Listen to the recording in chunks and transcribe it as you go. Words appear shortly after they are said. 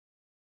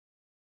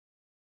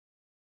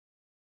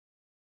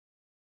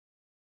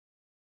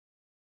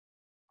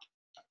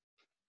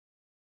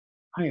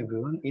Hi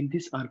everyone, in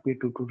this RPA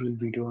tutorial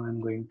video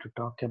I'm going to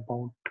talk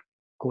about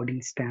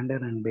coding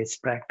standard and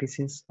best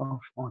practices of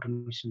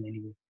automation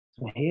anyway.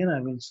 So here I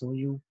will show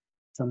you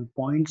some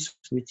points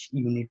which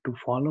you need to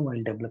follow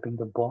while developing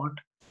the bot,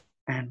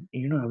 and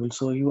I will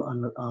show you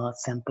a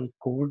sample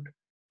code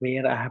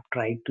where I have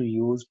tried to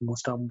use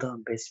most of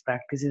the best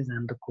practices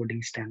and the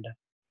coding standard.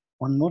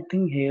 One more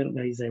thing here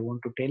guys I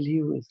want to tell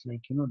you is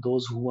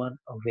those who are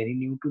very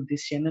new to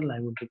this channel, I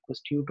would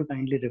request you to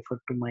kindly refer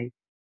to my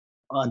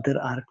other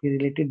RP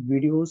related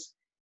videos.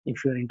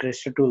 If you're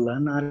interested to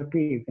learn RP,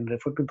 you can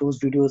refer to those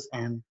videos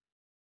and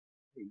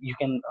you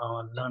can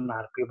learn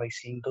RP by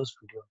seeing those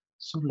videos.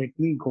 So let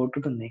me go to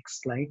the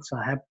next slide. So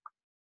I have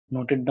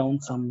noted down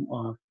some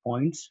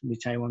points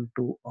which I want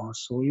to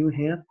show you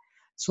here.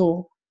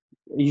 So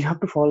you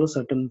have to follow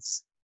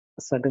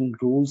certain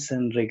rules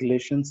and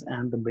regulations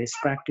and the best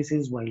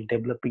practices while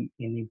developing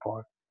any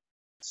bot.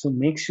 So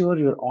make sure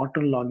your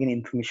auto login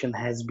information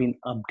has been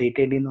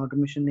updated in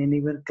Automation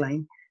Anywhere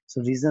client. So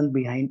reason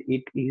behind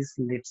it is,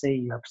 let's say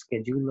you have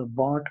scheduled a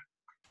bot,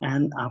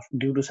 and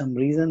due to some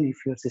reason, if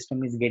your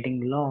system is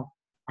getting locked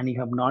and you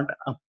have not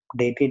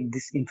updated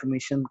this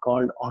information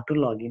called auto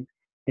login,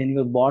 then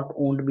your bot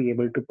won't be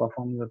able to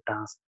perform your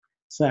task.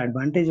 So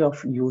advantage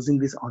of using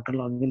this auto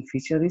login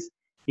feature is,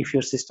 if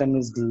your system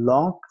is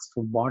locked,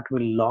 so bot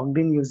will logged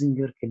in using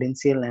your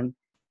credential, and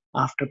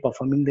after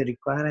performing the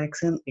required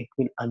action it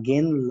will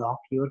again lock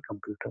your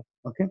computer.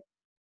 Okay,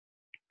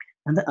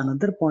 and the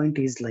another point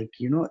is,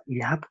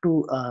 you have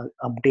to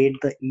update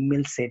the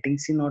email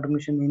settings in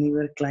Automation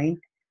Anywhere client.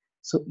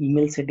 So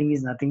email setting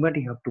is nothing but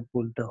you have to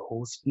put the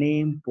host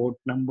name, port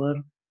number,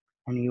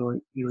 and your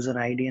user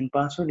ID and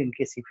password in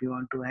case if you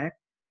want to add.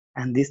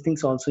 And these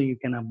things also you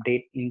can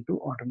update into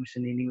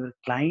Automation Anywhere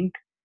client.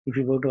 If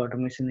you go to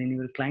Automation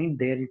Anywhere client,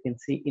 there you can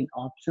see in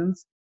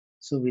options.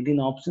 So within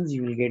options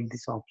you will get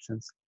these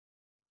options,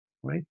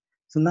 right?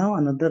 So now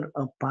another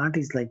part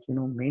is,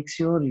 make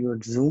sure your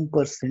zoom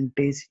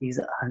percentage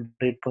is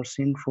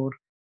 100% for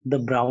the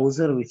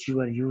browser which you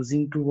are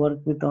using to work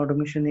with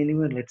Automation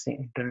Anywhere, let's say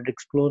Internet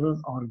Explorer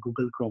or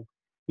Google Chrome.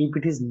 If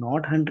it is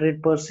not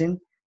 100%,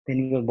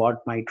 then your bot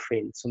might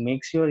fail. So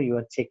make sure you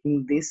are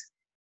checking this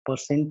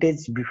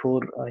percentage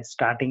before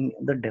starting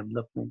the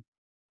development.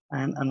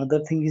 And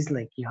another thing is,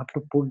 you have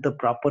to put the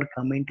proper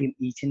comment in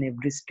each and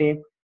every step.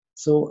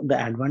 So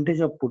the advantage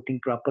of putting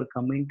proper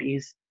comment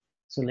is,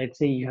 so let's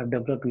say you have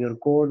developed your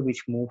code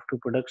which moved to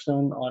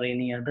production or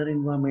any other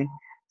environment.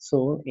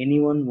 So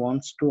anyone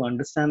wants to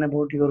understand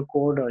about your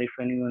code, or if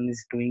anyone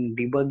is doing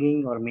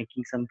debugging or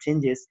making some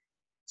changes,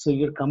 so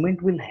your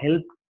comment will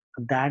help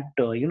that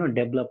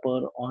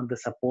developer or the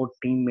support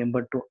team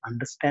member to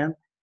understand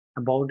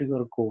about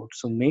your code.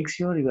 So make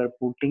sure you are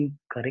putting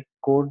correct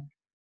code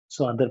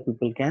so other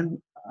people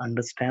can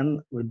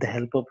understand with the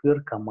help of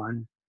your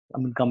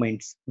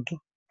comments. Okay,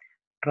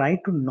 try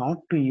to not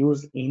to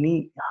use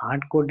any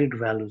hard coded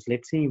values.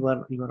 Let's say you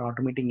are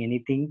automating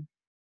anything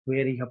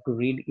where you have to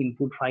read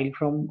input file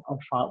from a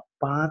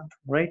path,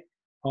 right?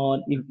 Or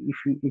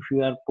if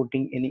you are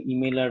putting any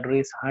email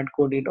address hard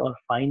coded or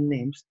file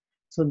names.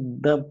 So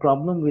the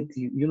problem with,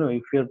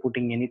 if you are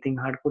putting anything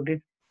hard coded,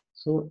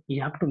 so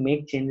you have to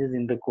make changes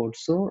in the code.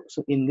 So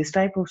in this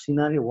type of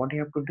scenario, what you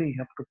have to do, you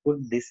have to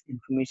put this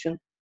information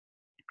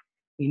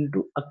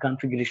into a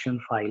configuration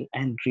file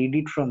and read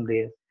it from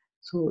there.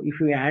 So if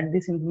you add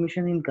this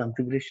information in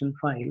configuration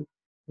file,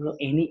 so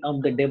any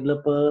of the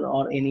developer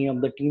or any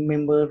of the team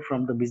member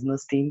from the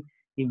business team,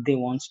 if they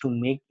wants to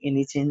make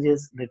any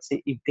changes, let's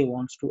say if they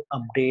wants to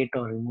update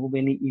or remove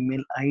any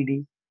email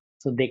ID,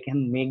 so they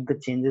can make the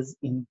changes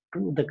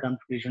into the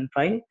configuration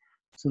file.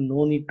 So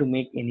no need to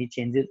make any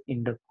changes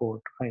in the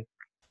code, right?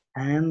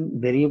 And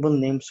variable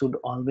name should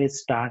always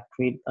start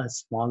with a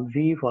small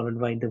v followed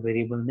by the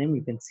variable name.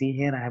 You can see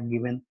here I have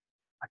given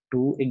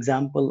two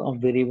example of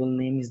variable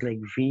names like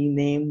v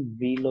name,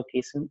 v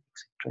location,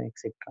 etc,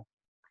 etc.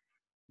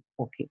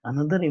 Okay,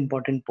 another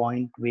important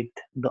point with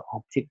the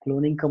object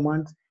cloning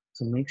commands.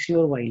 So make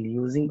sure while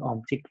using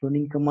object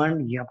cloning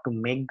command, you have to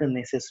make the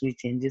necessary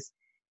changes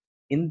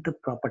in the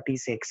property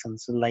section.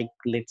 So like,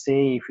 let's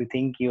say if you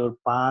think your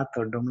path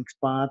or domains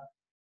path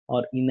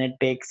or inner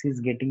text is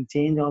getting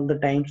changed all the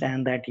times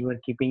and that you are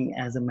keeping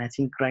as a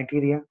matching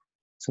criteria,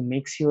 so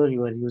make sure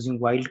you are using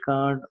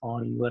wildcard,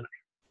 or you are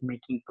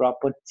making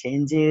proper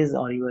changes,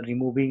 or you are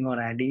removing or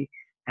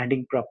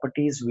adding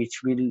properties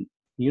which will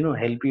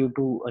help you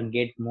to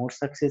get more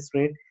success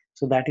rate.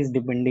 So that is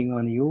depending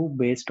on you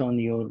based on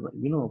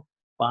your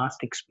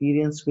past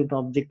experience with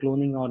object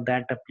cloning or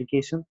that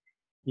application.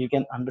 You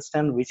can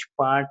understand which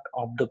part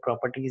of the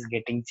property is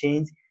getting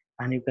changed,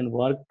 and you can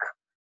work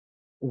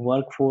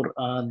for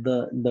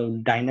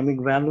the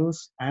dynamic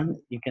values, and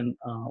you can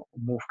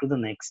move to the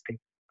next step.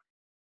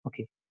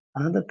 Okay,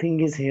 another thing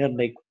is here,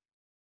 like,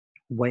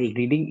 while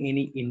reading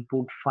any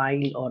input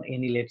file or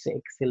any, let's say,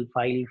 Excel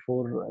file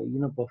for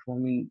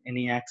performing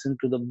any action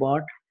to the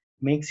bot,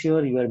 make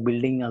sure you are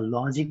building a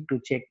logic to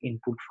check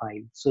input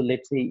file. So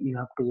let's say you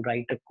have to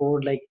write a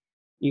code like,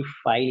 if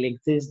file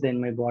exists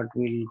then my bot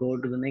will go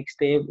to the next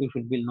step, if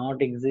it will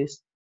not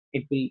exist,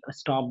 it will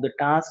stop the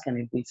task and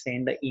it will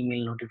send the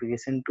email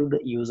notification to the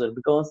user,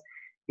 because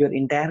your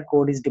entire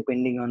code is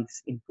depending on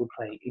this input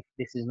file. If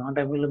this is not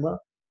available,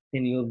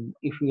 then your,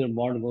 if your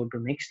bot go to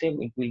next step,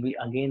 it will be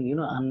again,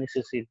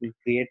 unnecessary, it will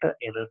create a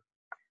error.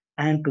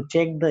 And to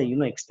check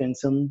the,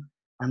 extension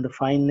and the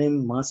file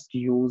name, must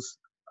use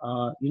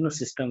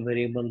system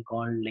variable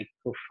called like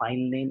the file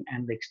name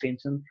and the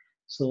extension.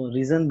 So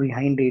reason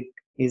behind it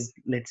is,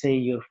 let's say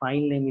your file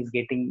name is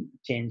getting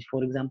changed.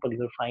 For example,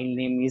 your file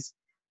name is,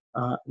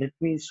 let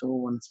me show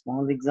one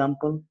small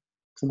example.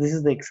 So this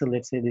is the excel,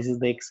 let's say this is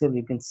the excel.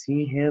 You can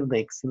see here the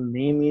excel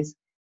name is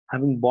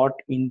having bot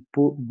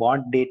input, bot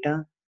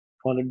data,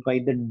 followed by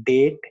the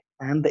date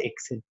and the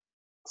excel.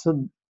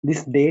 So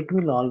this date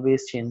will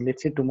always change.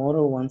 Let's say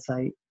tomorrow, once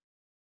I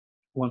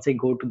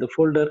go to the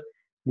folder,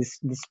 this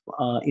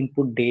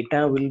input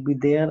data will be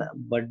there,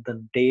 but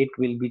the date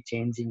will be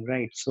changing,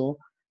 right? So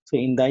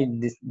in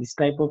that, this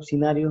type of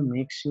scenario,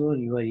 make sure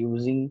you are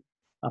using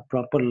a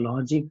proper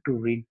logic to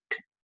read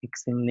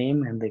excel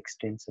name and the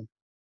extension.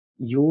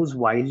 Use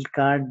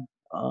wildcard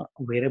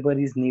wherever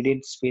is needed,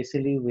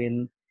 especially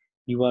when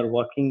you are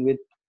working with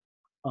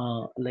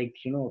like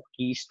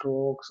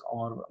keystrokes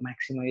or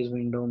maximize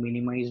window,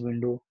 minimize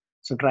window.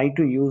 So try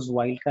to use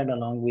wildcard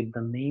along with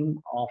the name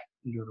of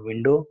your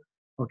window.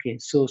 Okay,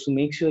 so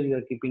make sure you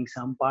are keeping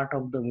some part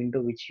of the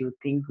window which you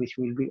think which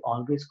will be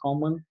always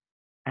common.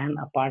 And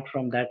apart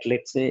from that,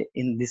 let's say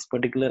in this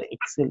particular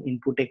excel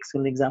input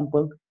excel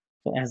example,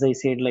 so as I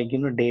said, like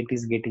date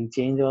is getting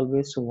changed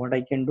always. So what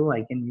I can do,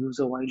 I can use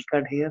a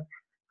wildcard here.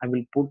 I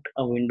will put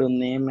a window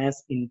name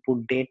as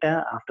input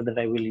data. After that,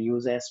 I will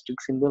use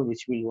asterisk symbol,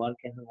 which will work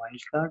as a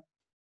wildcard,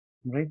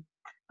 right?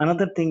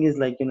 Another thing is,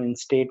 like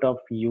instead of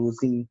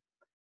using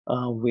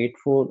wait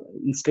for,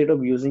 instead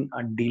of using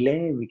a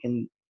delay, we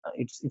can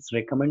it's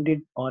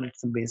recommended, or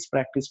it's a best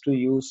practice to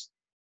use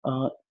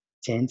uh,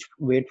 change,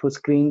 wait for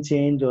screen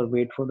change or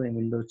wait for the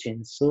window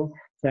change. So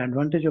the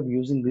advantage of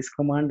using this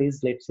command is,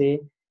 let's say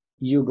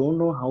you don't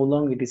know how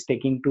long it is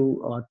taking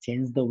to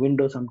change the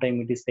window.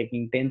 Sometime it is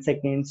taking 10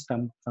 seconds,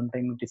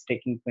 sometime it is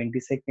taking 20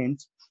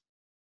 seconds.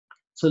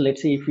 So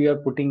let's say if you are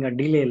putting a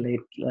delay,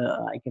 like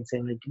I can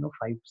say, like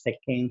 5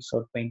 seconds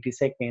or 20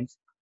 seconds.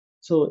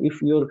 So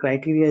if your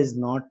criteria is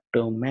not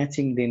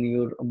matching, then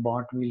your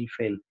bot will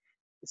fail.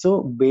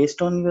 So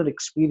based on your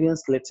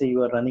experience, let's say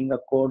you are running a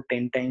code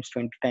 10 times,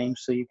 20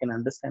 times, so you can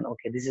understand,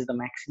 okay, this is the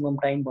maximum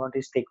time bot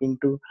is taking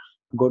to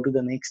go to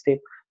the next step.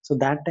 So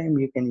that time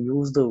you can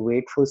use the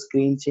wait for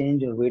screen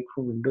change or wait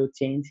for window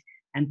change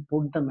and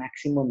put the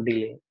maximum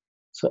delay.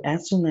 So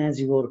as soon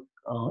as your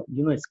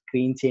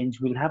screen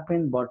change will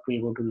happen, bot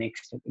will go to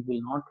next step. It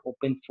will not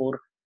open for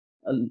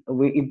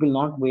it will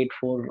not wait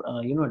for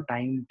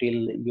time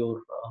till your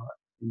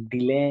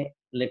delay.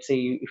 Let's say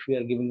if you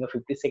are giving a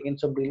 50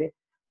 seconds of delay,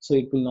 so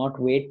it will not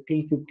wait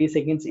till 50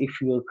 seconds if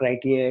your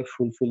criteria is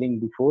fulfilling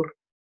before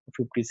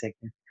 50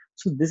 seconds.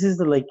 So this is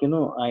the, like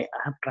I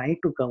have tried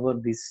to cover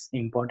this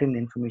important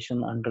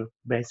information under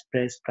best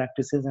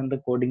practices and the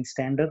coding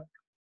standard.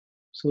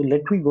 So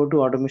let me go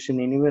to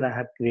automation anywhere. I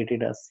have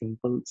created a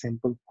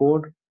simple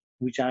code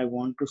which I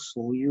want to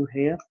show you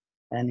here.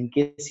 And in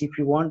case if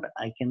you want,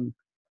 I can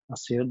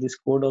share this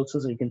code also.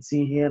 So you can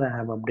see here I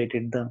have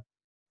updated the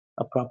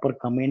a proper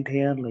comment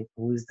here, like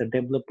who is the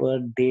developer,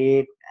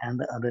 date, and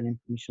the other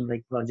information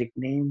like project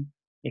name,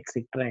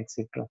 etc.,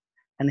 etc.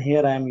 And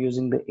here I am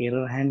using the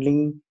error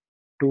handling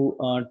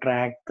to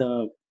track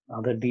the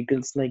other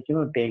details, like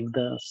take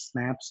the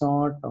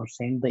snapshot or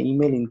send the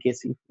email in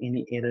case if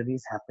any error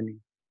is happening.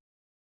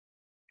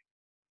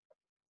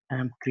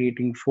 I'm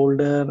creating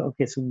folder.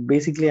 Okay, so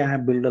basically I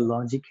have built a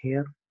logic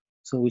here,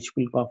 so which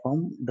will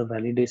perform the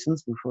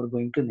validations before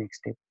going to next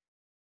step.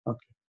 Okay.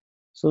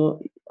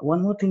 So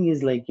one more thing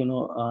is, like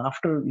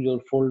after your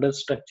folder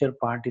structure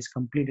part is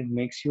completed,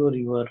 make sure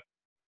you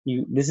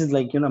this is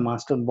like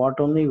master bot.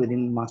 Only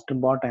within master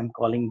bot I'm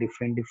calling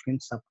different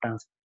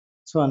subtasks.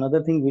 So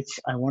another thing which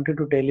I wanted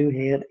to tell you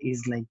here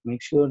is, like,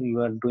 make sure you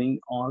are doing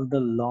all the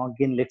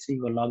login. Let's say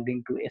you are logged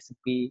into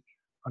SAP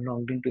or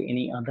logged into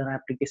any other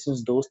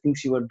applications. Those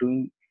things you are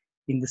doing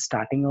in the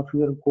starting of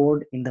your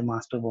code in the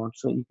master bot.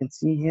 So you can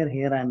see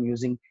here I'm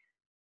using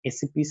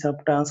SAP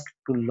subtask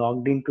to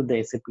logged into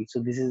the SAP. So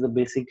this is the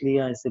basically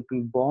a SAP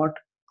bot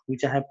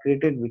which I have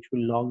created, which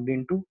will logged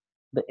into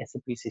the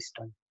SAP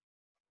system.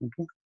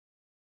 Okay,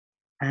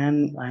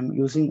 and I'm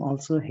using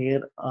also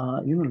here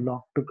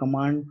log to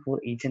command for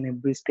each and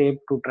every step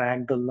to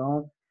track the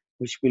log,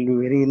 which will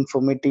be very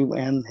informative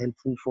and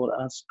helpful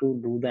for us to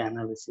do the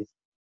analysis.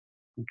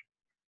 Okay.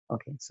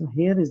 Okay, so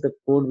here is the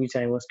code which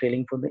I was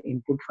telling for the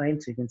input file.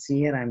 So you can see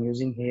here I'm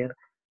using here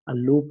a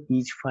loop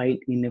each file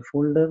in a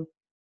folder,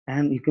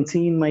 and you can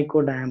see in my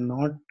code I have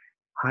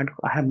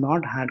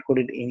not hard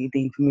coded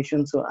anything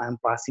information. So I'm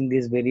passing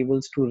these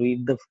variables to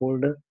read the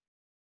folder.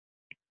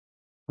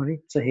 Alright,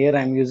 so here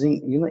I'm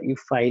using if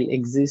file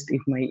exists,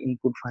 if my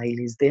input file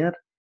is there,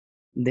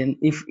 then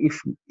if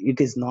it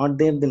is not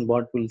there, then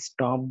bot will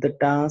stop the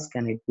task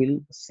and it will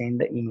send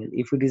the email.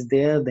 If it is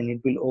there, then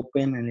it will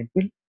open and it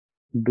will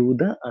do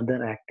the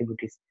other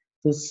activities.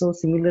 So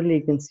similarly,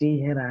 you can see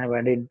here I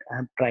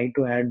have tried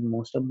to add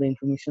most of the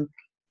information.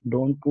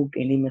 Don't put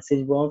any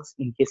message box.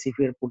 In case if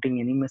you're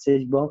putting any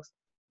message box,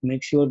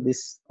 make sure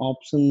this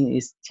option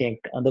is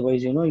checked.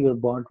 Otherwise, your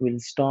bot will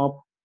stop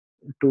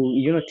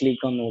to, click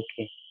on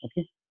OK.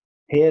 Okay.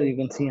 Here you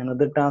can see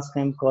another task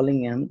I'm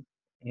calling an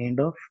end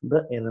of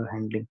the error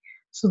handling.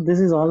 So this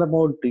is all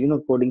about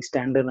coding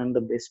standard and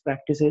the best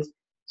practices.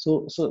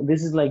 So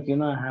this is like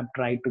I have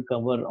tried to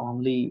cover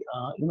only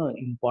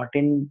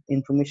important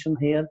information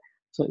here.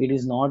 So it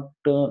is not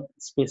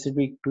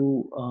specific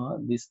to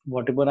this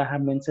whatever I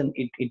have mentioned.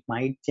 It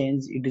might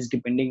change. It is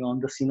depending on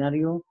the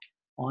scenario,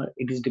 or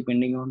it is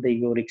depending on the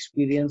your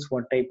experience,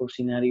 what type of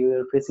scenario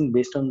you're facing.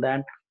 Based on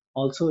that,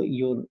 also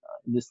your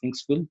these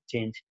things will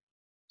change.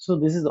 So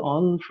this is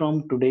all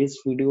from today's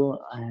video,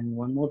 and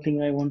one more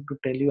thing I want to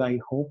tell you, I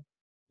hope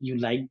you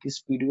like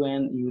this video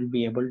and you will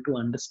be able to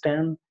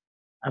understand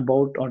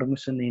about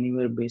automation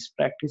anywhere best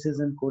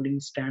practices and coding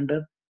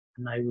standard.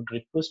 And I would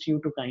request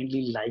you to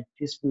kindly like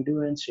this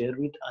video and share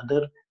with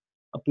other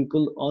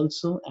people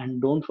also,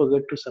 and don't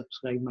forget to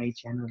subscribe my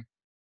channel.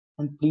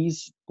 And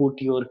please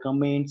put your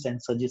comments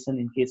and suggestion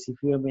in case if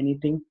you have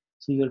anything.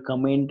 So your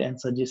comment and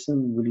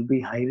suggestion will be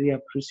highly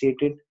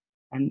appreciated.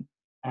 And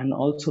and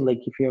also, like,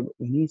 if you have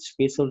any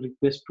special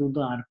request to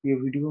the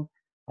RPA video,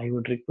 I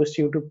would request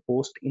you to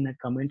post in a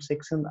comment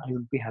section. I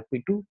would be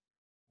happy to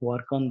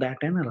work on that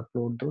and I'll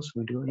upload those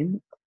video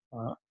in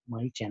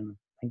my channel.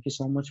 Thank you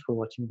so much for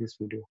watching this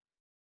video.